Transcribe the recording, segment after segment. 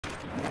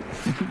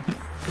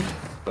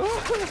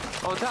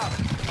On top.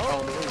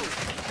 Oh.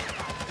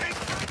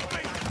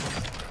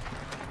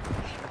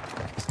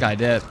 This guy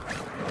did.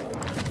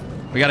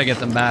 We gotta get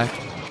them back.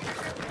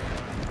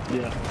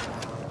 Yeah.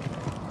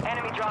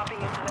 Enemy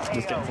dropping into the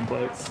Just getting some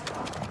plates.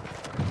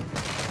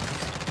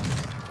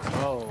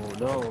 Oh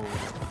no.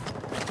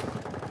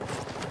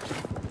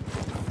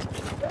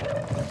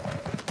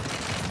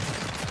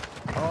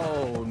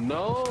 Oh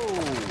no.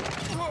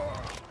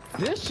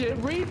 This shit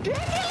ridiculous.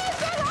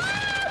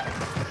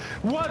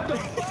 What the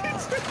fuck?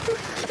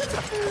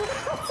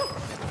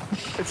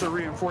 It's a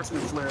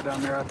reinforcement flare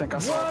down there. I think I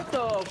saw. What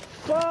the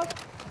fuck?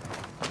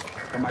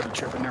 I might be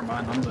tripping. Never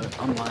mind.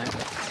 I'm lying.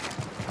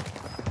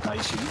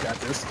 Nice, you got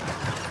this.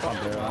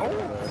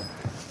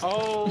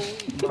 Oh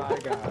my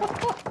god.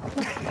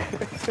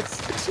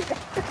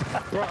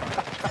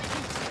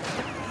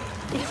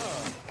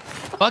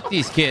 Fuck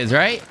these kids,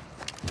 right?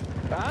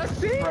 I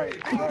see. Right.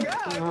 Oh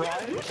god.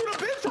 Right. You should have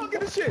been talking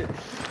this shit.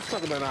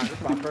 Talking about, nah, this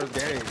is my first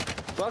game.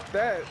 Fuck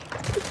that.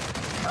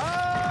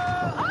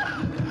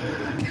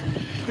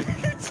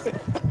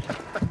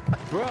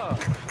 Bruh.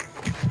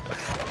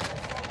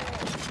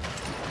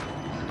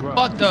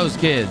 Fuck those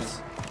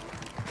kids.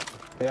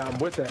 Yeah, I'm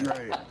with that.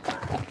 Right.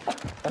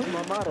 That's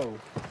my motto.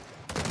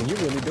 And you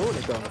really doing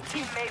it though.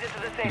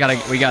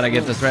 We gotta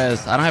get this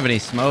res. I don't have any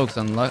smokes,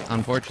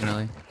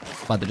 unfortunately.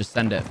 About to just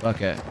send it.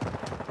 Fuck it.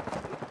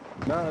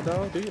 Nah,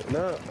 no, do you?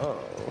 Nah. Oh.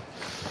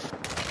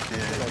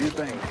 Yeah, you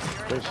think?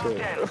 Good shit.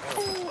 Yeah.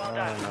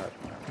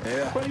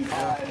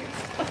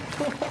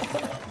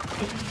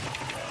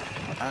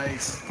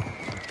 Nice.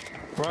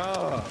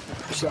 Bruh.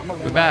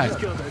 We back.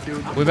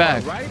 We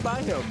back. Right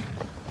by him.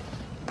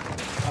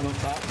 I'm on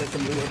top. There's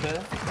some loot up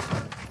there.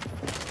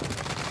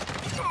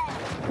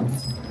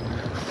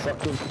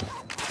 Fuck him.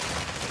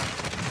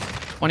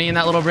 20 in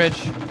that little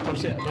bridge. Oh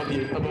shit, above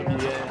you, yeah.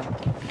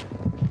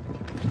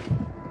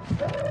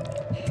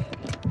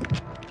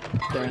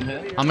 They're in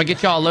here. I'm gonna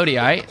get y'all loady,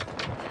 alright?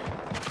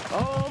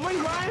 Oh, my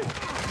Ryan.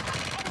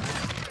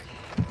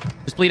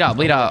 Just bleed out,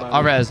 bleed out.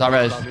 I'll res.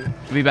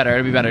 It'll be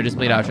better, just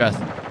bleed out, trust.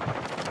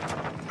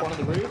 One on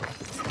the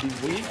roof.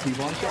 He's weak, he's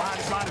one shot.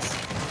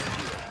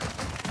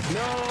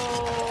 No.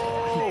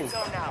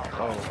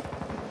 Oh.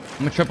 I'm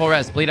gonna triple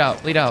res, bleed out,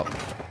 bleed out.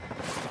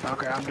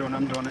 Okay, I'm doing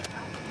it.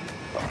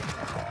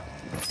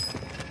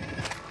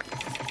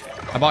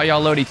 I bought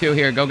y'all loady too.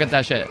 Here, go get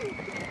that shit.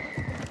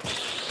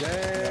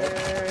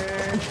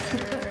 Damn.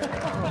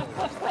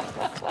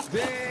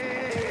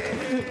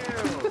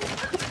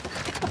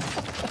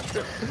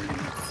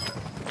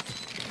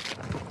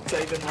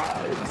 Saving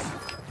lives.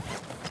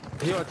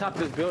 He on top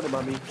of this building,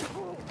 mommy.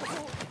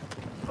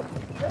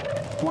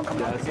 One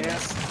coming out of the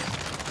gas.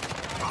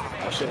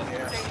 Oh shit.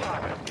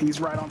 He's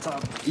right on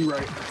top. You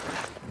right.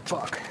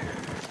 Fuck.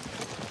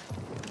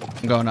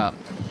 I'm going up.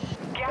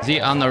 Is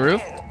he on the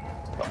roof?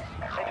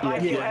 Yeah,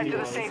 he Head to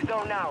the is. safe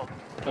zone now.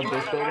 Of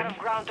this building.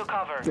 Ground to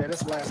cover. Yeah,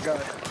 this last guy.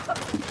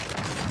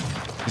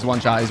 He's one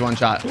shot, He's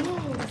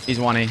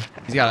 1-A.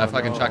 He's got a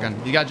fucking shotgun.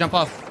 He's got to jump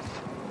off.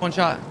 One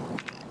shot.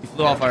 He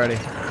flew off already.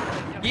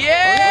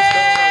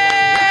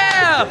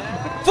 Yeah!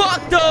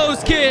 Fuck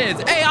those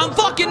kids! Hey, I'm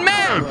fucking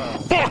mad!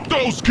 Fuck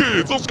those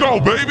kids! Let's go,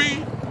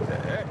 baby!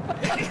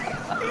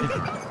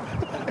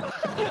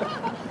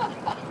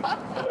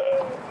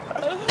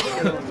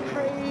 That's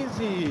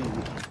crazy.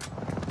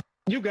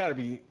 You gotta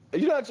be.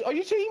 You not? Are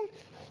you cheating?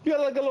 You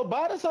got like a little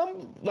bot or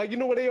something? Like you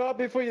know where they are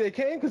before they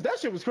came? Cause that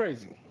shit was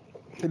crazy.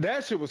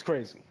 That shit was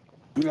crazy.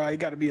 No, you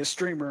got to be a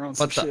streamer on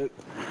some shit.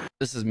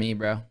 This is me,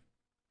 bro.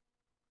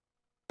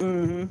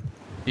 Mm-hmm.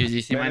 Did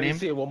you see my Let me name?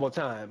 see it one more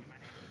time.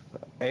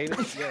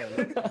 Aydan? Yeah.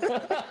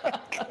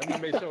 Let me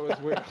make sure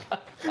it's real.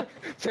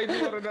 Take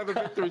me on another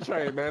victory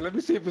train, man. Let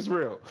me see if it's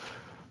real.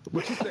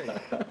 What you think?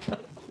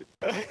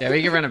 Yeah,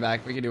 we can run it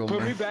back. We can do one Put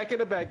more. me back in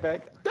the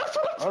backpack. That's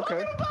what I'm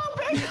talking about,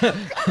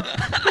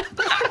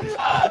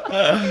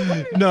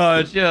 baby.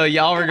 No, chill.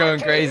 Y'all were going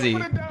crazy.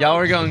 Y'all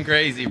were going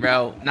crazy,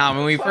 bro. Nah,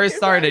 when we first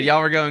started,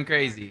 y'all were going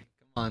crazy.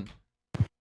 Come on.